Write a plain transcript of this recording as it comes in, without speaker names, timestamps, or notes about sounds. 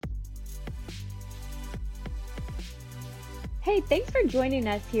Hey, thanks for joining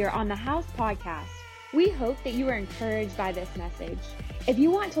us here on the House Podcast. We hope that you are encouraged by this message. If you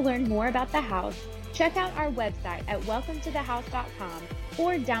want to learn more about the House, check out our website at welcometothehouse.com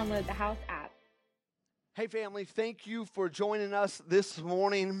or download the House app. Hey family, thank you for joining us this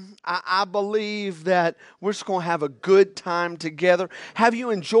morning. I believe that we're just going to have a good time together. Have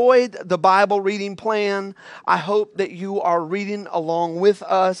you enjoyed the Bible reading plan? I hope that you are reading along with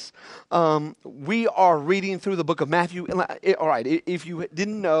us. We are reading through the book of Matthew. All right, if you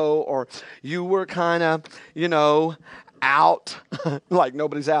didn't know or you were kind of, out, like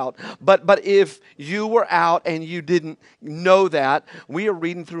nobody's out. But if you were out and you didn't know that, we are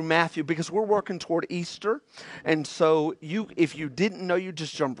reading through Matthew because we're working toward Easter. And so if you didn't know, you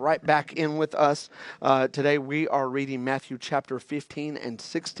just jump right back in with us. Today we are reading Matthew chapter 15 and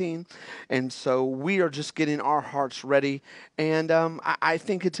 16. And so we are just getting our hearts ready. And I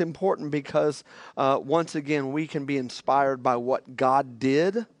think it's important because once again, we can be inspired by what God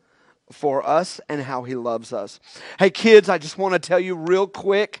did for us and how he loves us. Hey kids, I just want to tell you real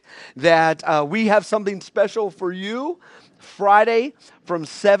quick that we have something special for you. Friday from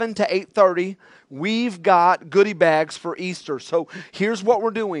 7 to 8:30, we've got goodie bags for Easter. So here's what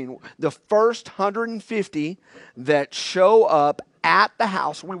we're doing. The first 150 that show up at the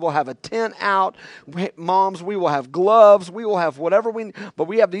house, we will have a tent out. Moms, we will have gloves. We will have whatever we need. But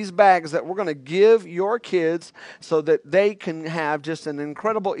we have these bags that we're going to give your kids so that they can have just an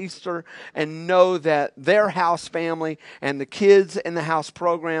incredible Easter and know that their house family and the kids in the house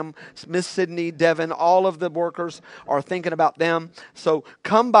program, Miss Sydney, Devin, all of the workers are thinking about them. So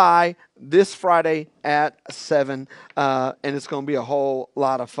come by this Friday at 7, and it's going to be a whole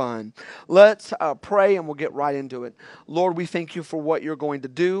lot of fun. Let's pray, and we'll get right into it. Lord, we thank you for what you're going to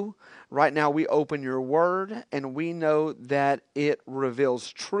do. Right now, we open your word, and we know that it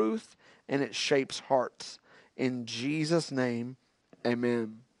reveals truth, and it shapes hearts. In Jesus' name,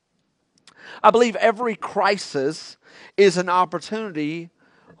 amen. I believe every crisis is an opportunity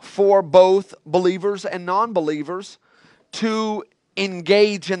for both believers and non-believers to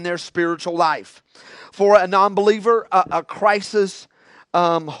engage in their spiritual life. For a non-believer, a crisis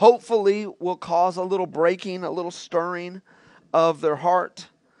hopefully will cause a little breaking, a little stirring of their heart,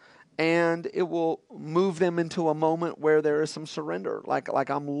 and it will move them into a moment where there is some surrender, like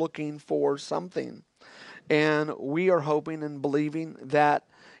I'm looking for something. And we are hoping and believing that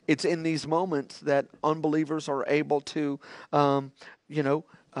it's in these moments that unbelievers are able to,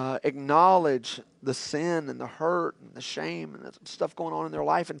 acknowledge the sin and the hurt and the shame and the stuff going on in their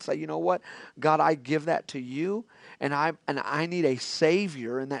life and say, you know what, God, I give that to you, and I need a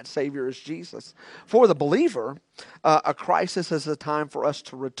Savior, and that Savior is Jesus. For the believer, a crisis is a time for us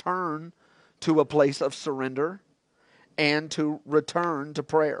to return to a place of surrender and to return to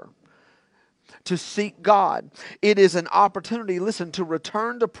prayer, to seek God. It is an opportunity, listen, to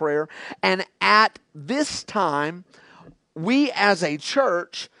return to prayer, and at this time, we as a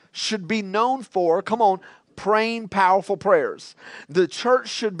church should be known for, praying powerful prayers. The church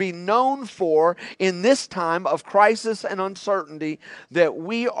should be known for, in this time of crisis and uncertainty, that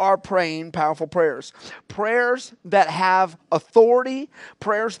we are praying powerful prayers. Prayers that have authority,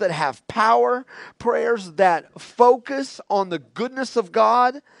 prayers that have power, prayers that focus on the goodness of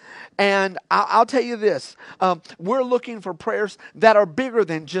God. And I'll tell you this, we're looking for prayers that are bigger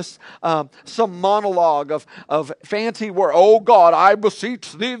than just some monologue of fancy word. Oh God, I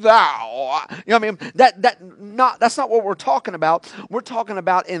beseech thee thou. That's not what we're talking about. We're talking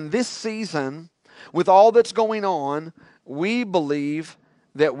about in this season, with all that's going on, we believe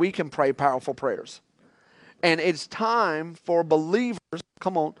that we can pray powerful prayers. And it's time for believers,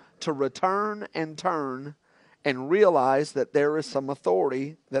 to return and turn and realize that there is some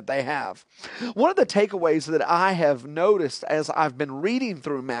authority that they have. One of the takeaways that I have noticed as I've been reading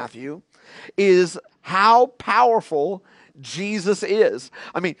through Matthew is how powerful Jesus is.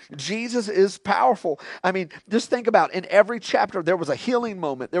 Jesus is powerful. Just think about it. In every chapter, there was a healing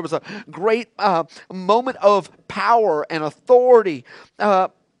moment. There was a great moment of power and authority.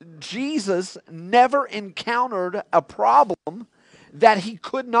 Jesus never encountered a problem that he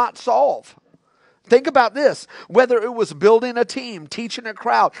could not solve. Think about this, whether it was building a team, teaching a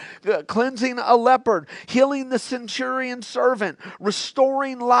crowd, cleansing a leopard, healing the centurion servant,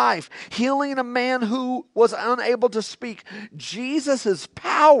 restoring life, healing a man who was unable to speak. Jesus'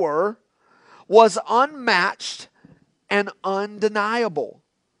 power was unmatched and undeniable.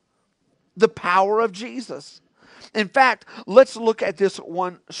 The power of Jesus. In fact, let's look at this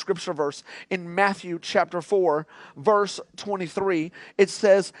one scripture verse in Matthew chapter 4, verse 23. It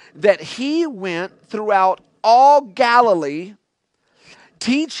says that he went throughout all Galilee,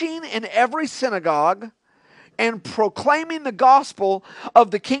 teaching in every synagogue, and proclaiming the gospel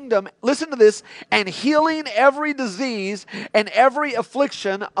of the kingdom, listen to this, and healing every disease and every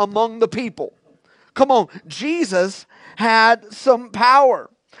affliction among the people. Come on, Jesus had some power.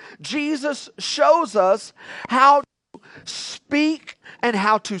 Jesus shows us how to speak and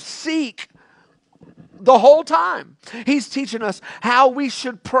how to seek the whole time. He's teaching us how we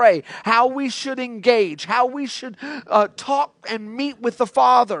should pray, how we should engage, how we should talk and meet with the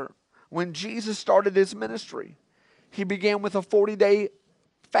Father. When Jesus started his ministry, he began with a 40-day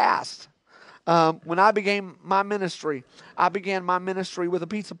fast. When I began my ministry with a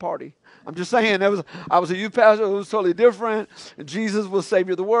pizza party. I'm just saying, I was a youth pastor. It was totally different. Jesus was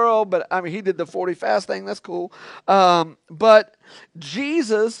Savior of the world, but I mean, he did the 40 fast thing. That's cool. But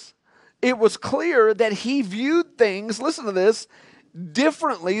Jesus, it was clear that he viewed things, listen to this,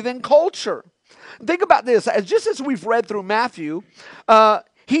 differently than culture. Think about this. Just as we've read through Matthew,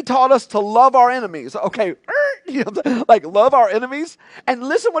 he taught us to love our enemies. Okay, like love our enemies. And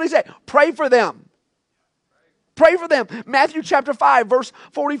listen what he said. Pray for them. Pray for them. Matthew chapter 5, verse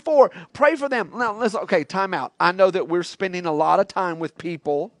 44. Pray for them. Now, listen, okay, time out. I know that we're spending a lot of time with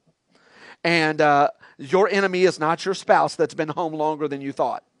people, and your enemy is not your spouse that's been home longer than you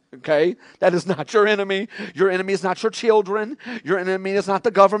thought. Okay? That is not your enemy. Your enemy is not your children. Your enemy is not the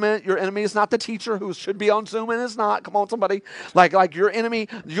government. Your enemy is not the teacher who should be on Zoom and is not. Come on, somebody. Like your enemy,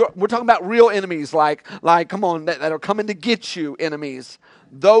 we're talking about real enemies, like come on, that are coming to get you enemies.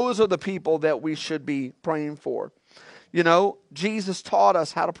 Those are the people that we should be praying for. You know, Jesus taught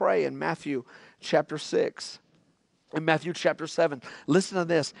us how to pray in Matthew chapter 6. In Matthew chapter 7. Listen to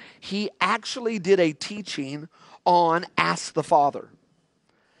this. He actually did a teaching on Ask the Father.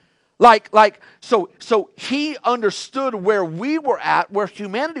 So he understood where we were at, where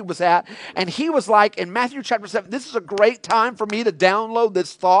humanity was at, and he was like, in Matthew chapter 7, this is a great time for me to download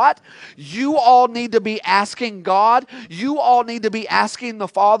this thought. You all need to be asking God. You all need to be asking the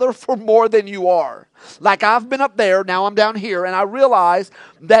Father for more than you are. Like I've been up there, now I'm down here, and I realize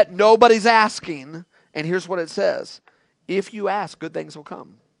that nobody's asking. And here's what it says. If you ask, good things will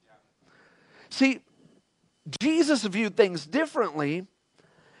come. See, Jesus viewed things differently.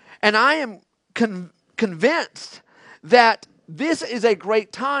 And I am convinced that this is a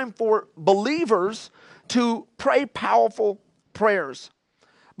great time for believers to pray powerful prayers.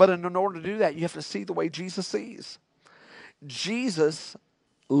 But in order to do that, you have to see the way Jesus sees. Jesus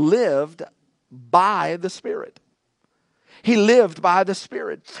lived by the Spirit. He lived by the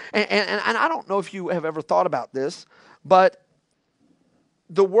Spirit. And I don't know if you have ever thought about this, but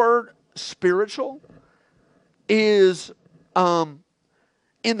the word spiritual is...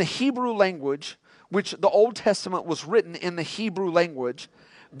 in the Hebrew language, which the Old Testament was written in the Hebrew language,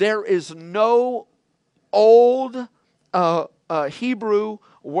 there is no old Hebrew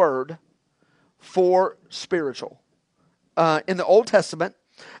word for spiritual. In the Old Testament,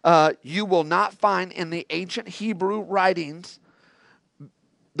 you will not find in the ancient Hebrew writings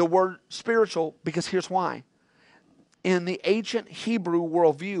the word spiritual, because here's why. In the ancient Hebrew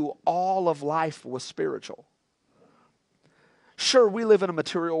worldview, all of life was spiritual. Sure, we live in a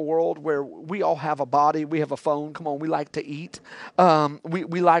material world where we all have a body, we have a phone, come on, we like to eat,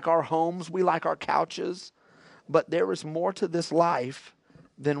 we like our homes, we like our couches, but there is more to this life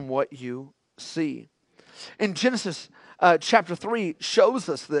than what you see. In Genesis chapter 3 shows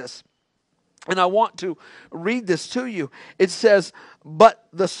us this, and I want to read this to you. It says, "But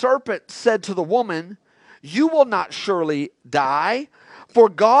the serpent said to the woman, 'You will not surely die, for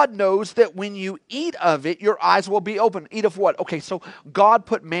God knows that when you eat of it, your eyes will be open.'" Eat of what? Okay, so God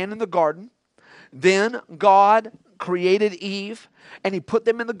put man in the garden. Then God created Eve, and he put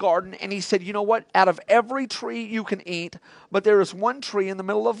them in the garden, and he said, you know what? Out of every tree you can eat, but there is one tree in the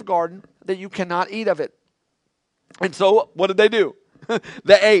middle of the garden that you cannot eat of it. And so what did they do?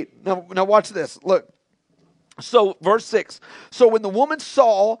 They ate. Now watch this. Look. So verse 6, "So when the woman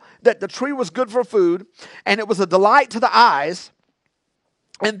saw that the tree was good for food, and it was a delight to the eyes,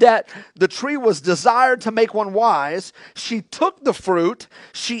 and that the tree was desired to make one wise, she took the fruit,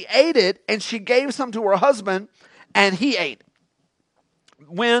 she ate it, and she gave some to her husband, and he ate.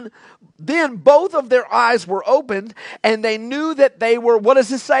 Then both of their eyes were opened, and they knew that they were," what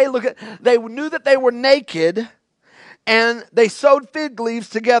does it say? They knew that they were naked, and they sewed fig leaves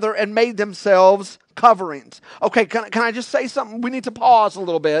together and made themselves coverings. Okay, can I just say something? We need to pause a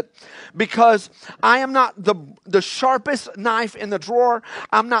little bit, because I am not the sharpest knife in the drawer.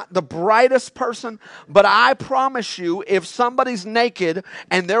 I'm not the brightest person, but I promise you, if somebody's naked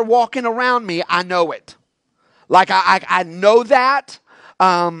and they're walking around me, I know it. Like I know that.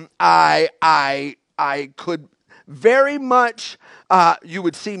 I could very much, you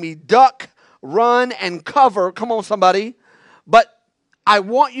would see me duck run and cover. Come on, somebody. But I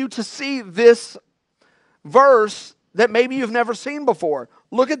want you to see this verse that maybe you've never seen before.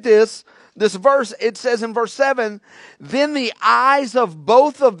 Look at this. This verse, it says in verse 7, then the eyes of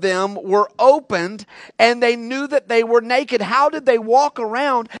both of them were opened and they knew that they were naked. How did they walk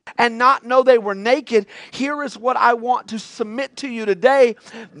around and not know they were naked? Here is what I want to submit to you today.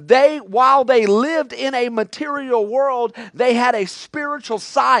 While they lived in a material world, they had a spiritual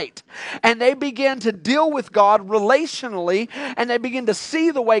sight, and they began to deal with God relationally, and they began to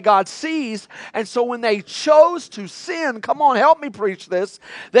see the way God sees. And so when they chose to sin, come on, help me preach this,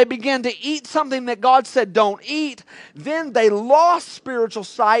 they began to eat something that God said don't eat. Then they lost spiritual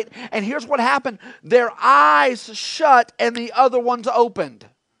sight, and here's what happened. Their eyes shut and the other ones opened.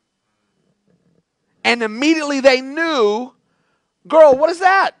 And immediately they knew, girl, what is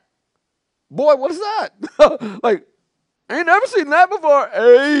that? Boy, what is that? Like, I ain't never seen that before.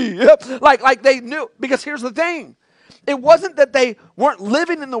 Hey, like they knew. Because here's the thing. It wasn't that they weren't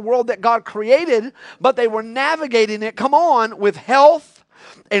living in the world that God created, but they were navigating it, come on, with health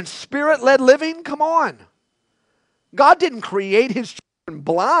and spirit-led living. Come on. God didn't create his children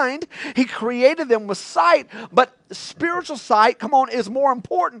blind. He created them with sight. But spiritual sight, come on, is more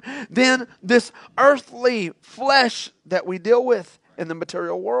important than this earthly flesh that we deal with in the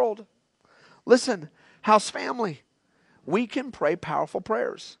material world. Listen, house family, we can pray powerful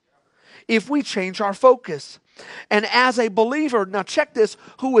prayers if we change our focus. And as a believer, now check this,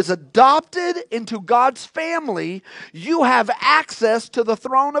 who is adopted into God's family, you have access to the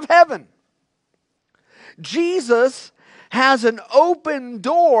throne of heaven. Jesus has an open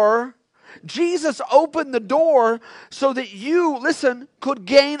door. Jesus opened the door so that you, listen, could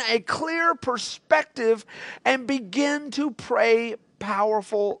gain a clear perspective and begin to pray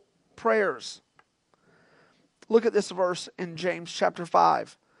powerful prayers. Look at this verse in James chapter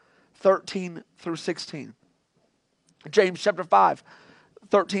 5, 13 through 16. James chapter 5,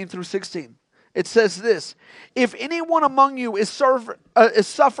 13 through 16. It says this, if anyone among you is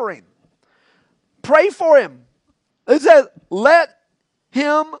suffering, pray for him. It says, let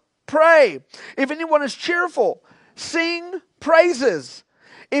him pray. If anyone is cheerful, sing praises.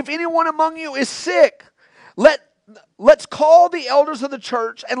 If anyone among you is sick, let's call the elders of the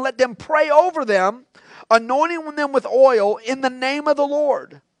church and let them pray over them, anointing them with oil in the name of the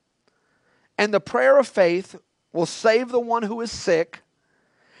Lord. And the prayer of faith will save the one who is sick,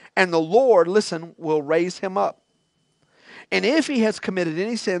 and the Lord, listen, will raise him up. And if he has committed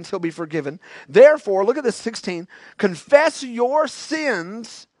any sins, he'll be forgiven. Therefore, look at this 16, confess your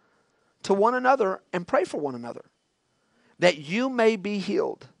sins to one another and pray for one another, that you may be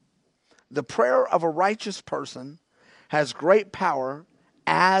healed. The prayer of a righteous person has great power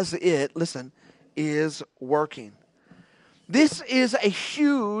as it, listen, is working. This is a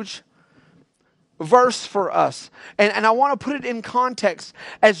huge verse for us. And I want to put it in context.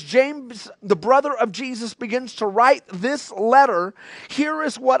 As James, the brother of Jesus, begins to write this letter, here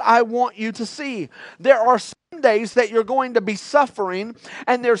is what I want you to see. There are some days that you're going to be suffering,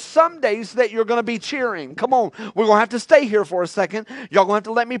 and there's some days that you're going to be cheering. Come on, we're going to have to stay here for a second. Y'all going to have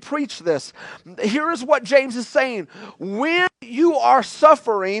to let me preach this. Here is what James is saying. When you are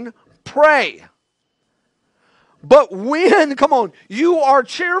suffering, pray. But when, come on, you are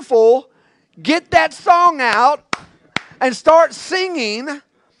cheerful, get that song out and start singing.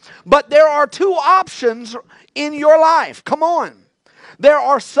 But there are two options in your life. Come on. There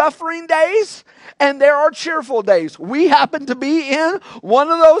are suffering days and there are cheerful days. We happen to be in one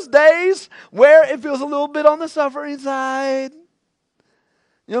of those days where it feels a little bit on the suffering side.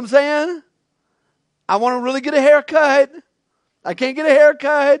 You know what I'm saying? I want to really get a haircut. I can't get a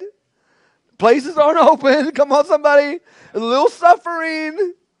haircut. Places aren't open. Come on, somebody. A little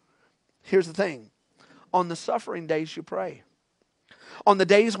suffering. Here's the thing. On the suffering days, you pray. On the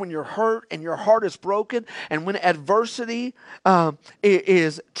days when you're hurt and your heart is broken and when adversity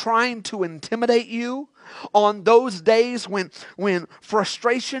is trying to intimidate you, on those days when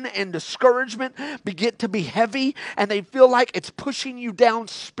frustration and discouragement begin to be heavy and they feel like it's pushing you down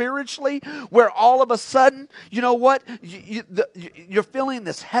spiritually, where all of a sudden, you know what, you're feeling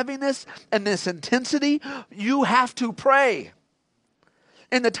this heaviness and this intensity, you have to pray.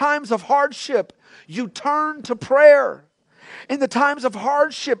 In the times of hardship, you turn to prayer. In the times of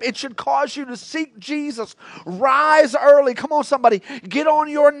hardship, it should cause you to seek Jesus. Rise early. Come on, somebody. Get on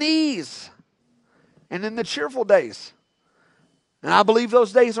your knees. And in the cheerful days, and I believe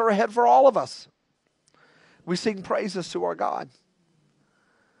those days are ahead for all of us, we sing praises to our God.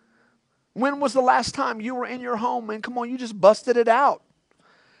 When was the last time you were in your home and come on, you just busted it out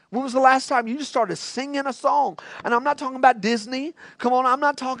When was the last time you just started singing a song? And I'm not talking about Disney. Come on, I'm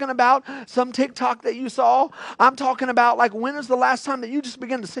not talking about some TikTok that you saw. I'm talking about like when is the last time that you just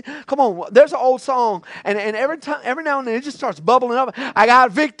began to sing? Come on, there's an old song, and every now and then it just starts bubbling up. I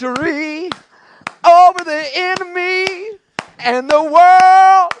got victory over the enemy, and the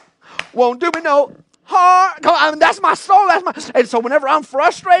world won't do me no harm. Come on, I mean, that's my soul. And so whenever I'm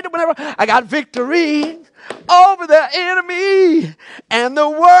frustrated, whenever I got victory over the enemy, and the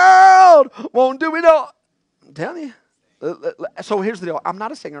world won't do me no. I'm telling you. So here's the deal. I'm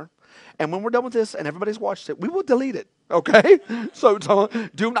not a singer, and when we're done with this and everybody's watched it, we will delete it. Okay? So I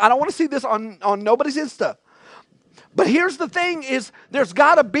don't want to see this on nobody's Insta. But here's the thing: is there's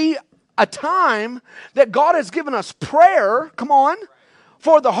got to be a time that God has given us prayer. Come on.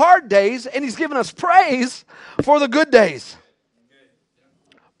 For the hard days, and He's given us praise for the good days.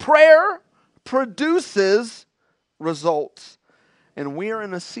 Prayer produces results. And we are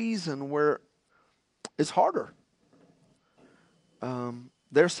in a season where it's harder.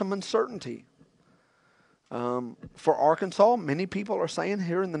 There's some uncertainty. For Arkansas, many people are saying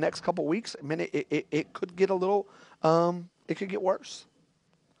here in the next couple weeks, it could get a little, it could get worse.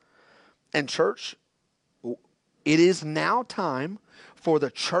 And church, it is now time for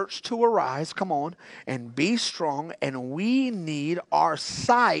the church to arise, come on, and be strong. And we need our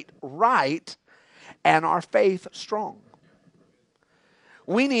sight right and our faith strong.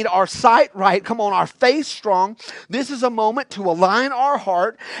 We need our sight right, come on, our faith strong. This is a moment to align our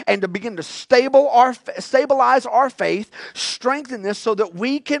heart and to begin to stabilize our faith, strengthen this so that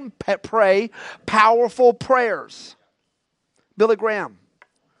we can pray powerful prayers. Billy Graham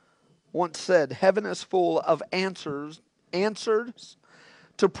once said, heaven is full of answers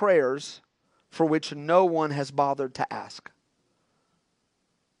to prayers for which no one has bothered to ask.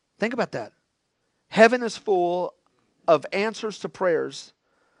 Think about that. Heaven is full of answers to prayers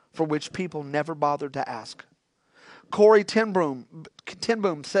for which people never bothered to ask. Corrie ten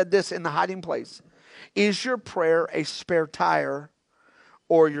Boom said this in The Hiding Place. Is your prayer a spare tire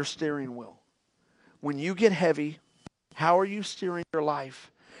or your steering wheel? When you get heavy, how are you steering your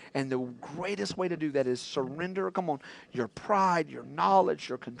life? And the greatest way to do that is surrender, come on, your pride, your knowledge,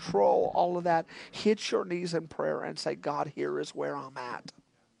 your control, all of that. Hit your knees in prayer and say, God, here is where I'm at.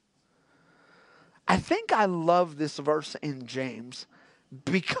 I think I love this verse in James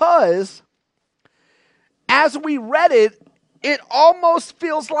because as we read it, it almost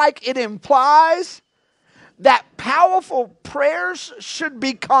feels like it implies that powerful prayers should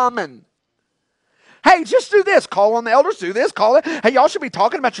be common. Hey, just do this. Call on the elders. Do this. Call it. Hey, y'all should be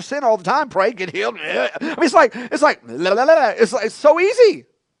talking about your sin all the time. Pray, get healed. I mean, it's like, it's so easy.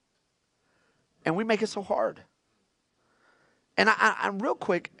 And we make it so hard. And I'm real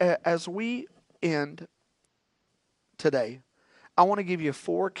quick, as we end today, I want to give you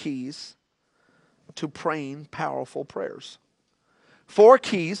 4 keys to praying powerful prayers. 4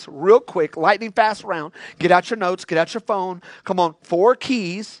 keys, real quick, lightning fast round. Get out your notes. Get out your phone. Come on, 4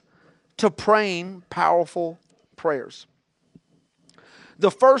 keys to praying powerful prayers. The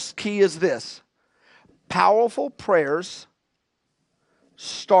first key is this. Powerful prayers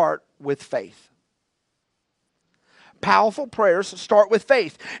start with faith. Powerful prayers start with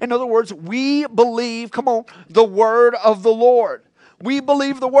faith. In other words, we believe, come on, the word of the Lord. We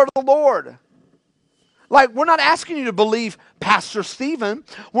believe the word of the Lord. Like, we're not asking you to believe Pastor Stephen.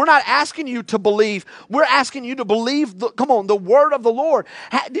 We're not asking you to believe. We're asking you to believe, the word of the Lord.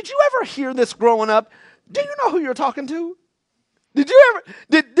 Did you ever hear this growing up? Do you know who you're talking to? Did you ever,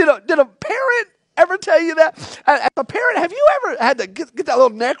 did a parent ever tell you that? As a parent, have you ever had to get that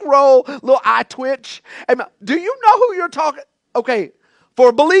little neck roll, little eye twitch? And do you know who you're talking? Okay,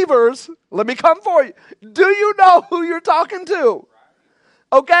 for believers, let me come for you. Do you know who you're talking to?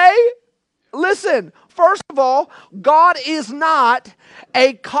 Okay? Listen, first of all, God is not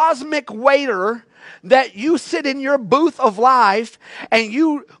a cosmic waiter that you sit in your booth of life and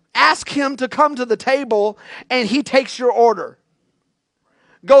you ask Him to come to the table and He takes your order.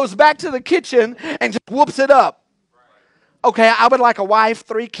 Goes back to the kitchen and just whoops it up. Okay, I would like a wife,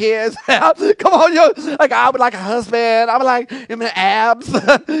 3 kids. Come on, like I would like a husband. I would like him abs.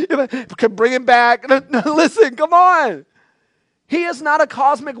 Can bring him back. Listen, come on. He is not a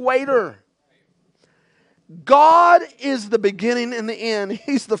cosmic waiter. God is the beginning and the end.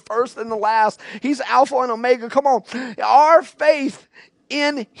 He's the first and the last. He's Alpha and Omega. Come on. Our faith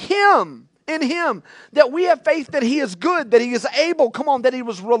in Him, that we have faith that He is good, that He is able, come on, that He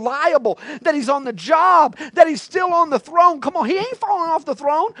was reliable, that He's on the job, that He's still on the throne. Come on, He ain't falling off the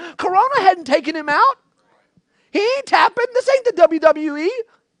throne. Corona hadn't taken Him out. He ain't tapping. This ain't the WWE.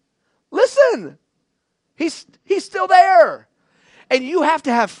 Listen, He's still there. And you have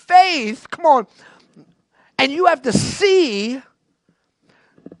to have faith, come on, and you have to see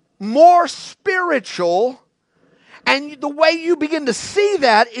more spiritual. And the way you begin to see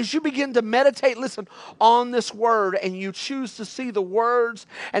that is you begin to meditate, listen, on this word, and you choose to see the words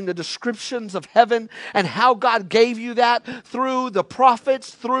and the descriptions of heaven and how God gave you that through the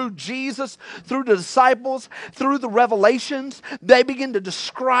prophets, through Jesus, through the disciples, through the revelations. They begin to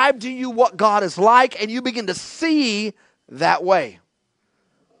describe to you what God is like, and you begin to see that way.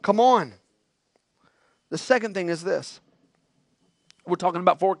 Come on. The second thing is this. We're talking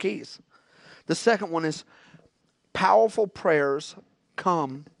about 4 keys. The second one is powerful prayers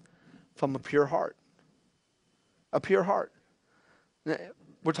come from a pure heart. A pure heart.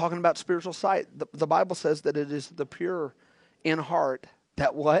 We're talking about spiritual sight. The Bible says that it is the pure in heart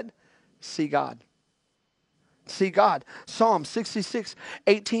that what? See God. See God. Psalm 66,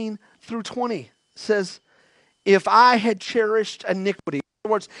 18 through 20 says, if I had cherished iniquity, in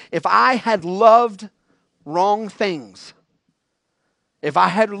other words, if I had loved wrong things, if I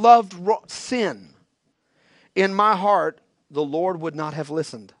had loved sin, in my heart, the Lord would not have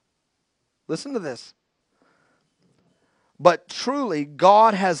listened. Listen to this. But truly,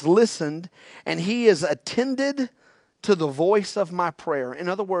 God has listened, and He has attended to the voice of my prayer. In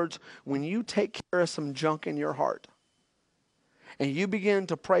other words, when you take care of some junk in your heart, and you begin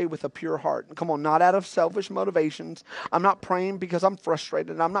to pray with a pure heart. Come on, not out of selfish motivations. I'm not praying because I'm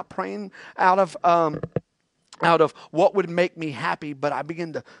frustrated. I'm not praying out of what would make me happy, but I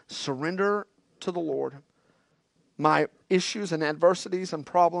begin to surrender to the Lord. My issues and adversities and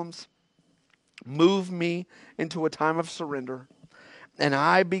problems move me into a time of surrender. And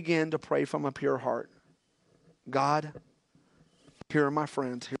I begin to pray from a pure heart. God, here are my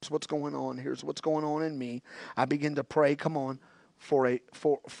friends. Here's what's going on. Here's what's going on in me. I begin to pray, come on, for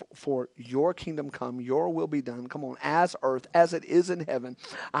your kingdom come, your will be done. Come on, as earth, as it is in heaven.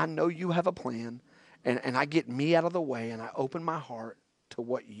 I know you have a plan. And I get me out of the way and I open my heart to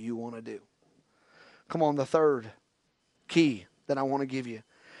what you want to do. Come on, the third key that I want to give you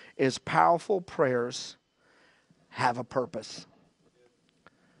is powerful prayers have a purpose.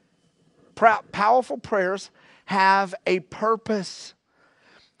 Powerful prayers have a purpose.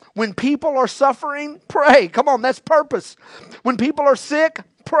 When people are suffering, pray. Come on, that's purpose. When people are sick,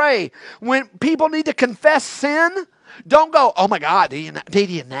 pray. When people need to confess sin, don't go, oh my God, did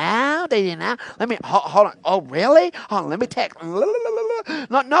you now? Let me, hold on. Oh, really? Hold on, let me text.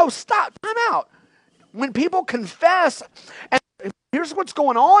 No, stop. Time out. When people confess, and here's what's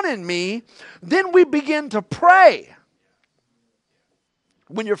going on in me, then we begin to pray.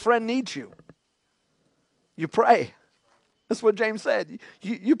 When your friend needs you, you pray. That's what James said.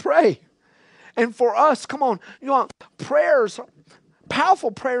 You pray. And for us, come on, prayers,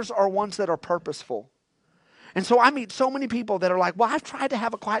 powerful prayers are ones that are purposeful. And so I meet so many people that are like, well, I've tried to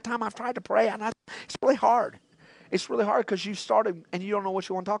have a quiet time. I've tried to pray. And it's really hard. It's really hard because you started and you don't know what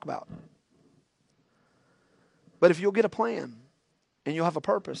you want to talk about. But if you'll get a plan and you'll have a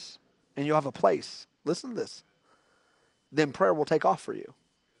purpose and you'll have a place, listen to this, then prayer will take off for you.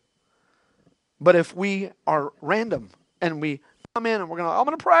 But if we are random and we come in and I'm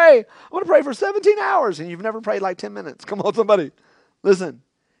going to pray for 17 hours and you've never prayed like 10 minutes. Come on, somebody. Listen,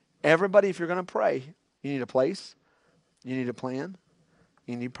 everybody, if you're going to pray, you need a place, you need a plan,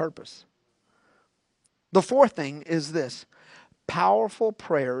 you need purpose. The fourth thing is this. Powerful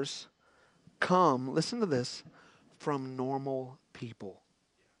prayers come, listen to this, from normal people.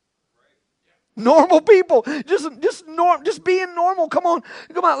 Normal people. Just being normal. Come on.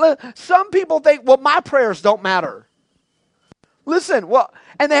 Some people think, well, my prayers don't matter. Listen,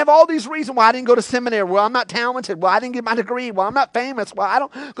 and they have all these reasons why I didn't go to seminary. Well, I'm not talented. Well, I didn't get my degree. Well, I'm not famous. Well, I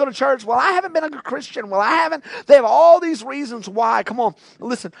don't go to church. Well, I haven't been a good Christian. Well, I haven't. They have all these reasons why. Come on,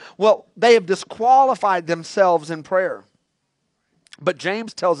 listen. Well, they have disqualified themselves in prayer. But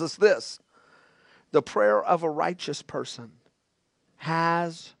James tells us this. The prayer of a righteous person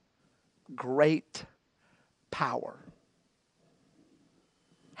has great power.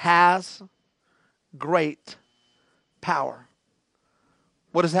 Has great power.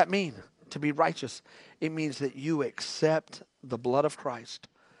 What does that mean? To be righteous. It means that you accept the blood of Christ,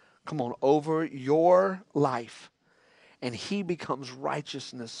 come on, over your life, and He becomes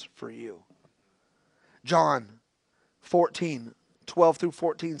righteousness for you. John 14, 12 through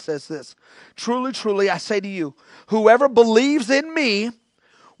 14 says this. Truly, truly, I say to you, whoever believes in me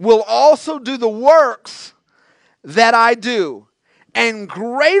will also do the works that I do, and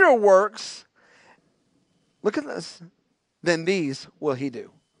greater works, look at this, than these will he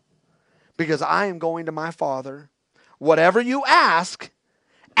do. Because I am going to my Father. Whatever you ask,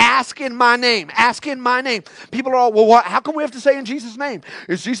 Ask in my name. Ask in my name. People are all, well, how come we have to say in Jesus' name?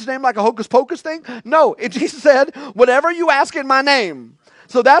 Is Jesus' name like a hocus pocus thing? No. Jesus said, whatever you ask in my name.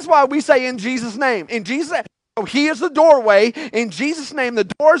 So that's why we say in Jesus' name. In Jesus' name. So he is the doorway. In Jesus' name, the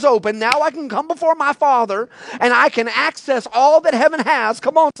door's open. Now I can come before my Father and I can access all that heaven has.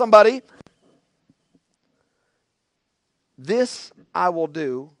 Come on, somebody. This I will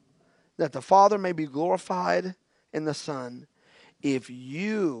do, that the Father may be glorified in the Son. If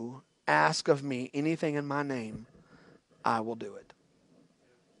you ask of me anything in my name, I will do it.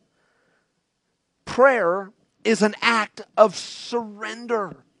 Prayer is an act of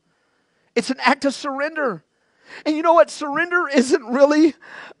surrender. It's an act of surrender. And you know what? Surrender isn't really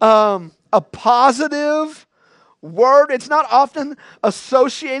a positive word. It's not often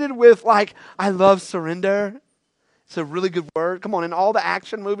associated with, like, I love surrender. It's a really good word. Come on, in all the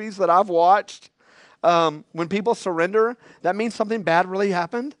action movies that I've watched, when people surrender, that means something bad really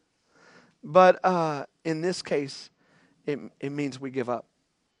happened. But in this case, it means we give up.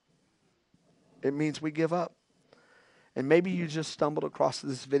 It means we give up. And maybe you just stumbled across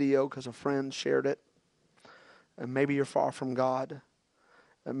this video because a friend shared it. And maybe you're far from God.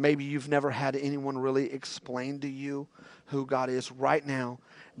 And maybe you've never had anyone really explain to you who God is. Right now,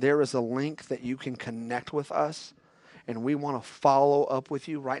 there is a link that you can connect with us. And we want to follow up with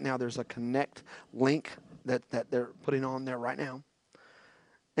you. Right now, there's a connect link that they're putting on there right now.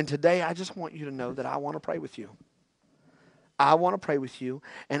 And today, I just want you to know that I want to pray with you. I want to pray with you.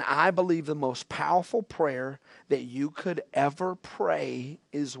 And I believe the most powerful prayer that you could ever pray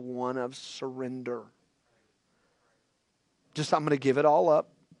is one of surrender. I'm going to give it all up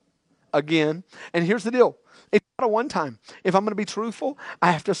again. And here's the deal. It's not a one time. If I'm going to be truthful,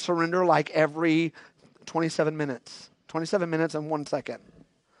 I have to surrender like every 27 minutes. 27 minutes and 1 second.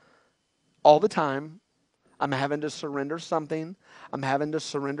 All the time, I'm having to surrender something. I'm having to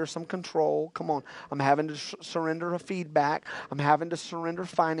surrender some control. Come on. I'm having to surrender a feedback. I'm having to surrender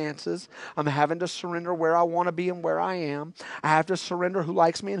finances. I'm having to surrender where I want to be and where I am. I have to surrender who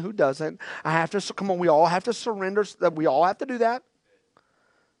likes me and who doesn't. I have to, come on, we all have to surrender. We all have to do that.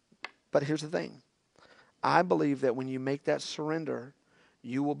 But here's the thing. I believe that when you make that surrender,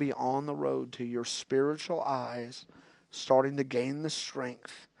 you will be on the road to your spiritual eyes starting to gain the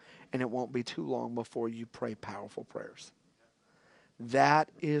strength, and it won't be too long before you pray powerful prayers. That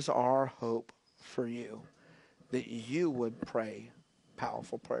is our hope for you, that you would pray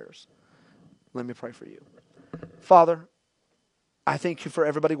powerful prayers. Let me pray for you. Father, I thank you for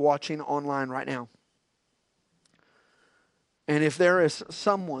everybody watching online right now. And if there is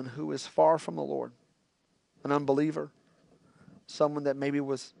someone who is far from the Lord, an unbeliever, someone that maybe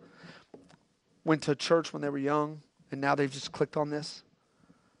went to church when they were young, and now they've just clicked on this.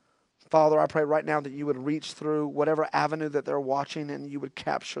 Father, I pray right now that you would reach through whatever avenue that they're watching and you would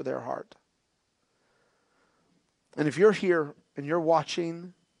capture their heart. And if you're here and you're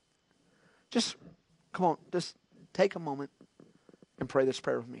watching, just take a moment and pray this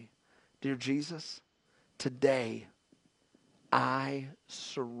prayer with me. Dear Jesus, today I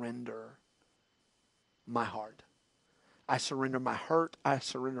surrender my heart. I surrender my hurt. I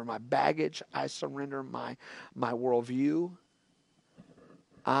surrender my baggage. I surrender my worldview.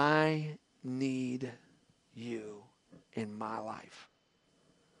 I need you in my life.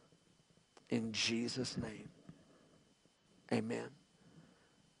 In Jesus' name, amen.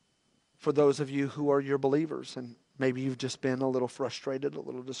 For those of you who are your believers, and maybe you've just been a little frustrated, a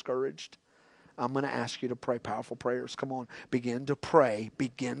little discouraged, I'm going to ask you to pray powerful prayers. Come on, begin to pray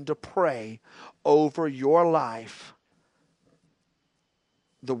over your life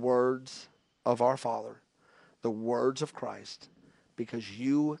the words of our Father, the words of Christ, because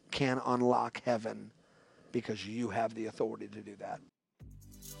you can unlock heaven, because you have the authority to do that.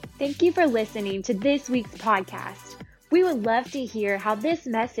 Thank you for listening to this week's podcast. We would love to hear how this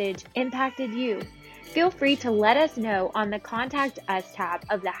message impacted you. Feel free to let us know on the Contact Us tab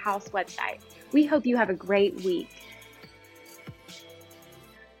of the House website. We hope you have a great week.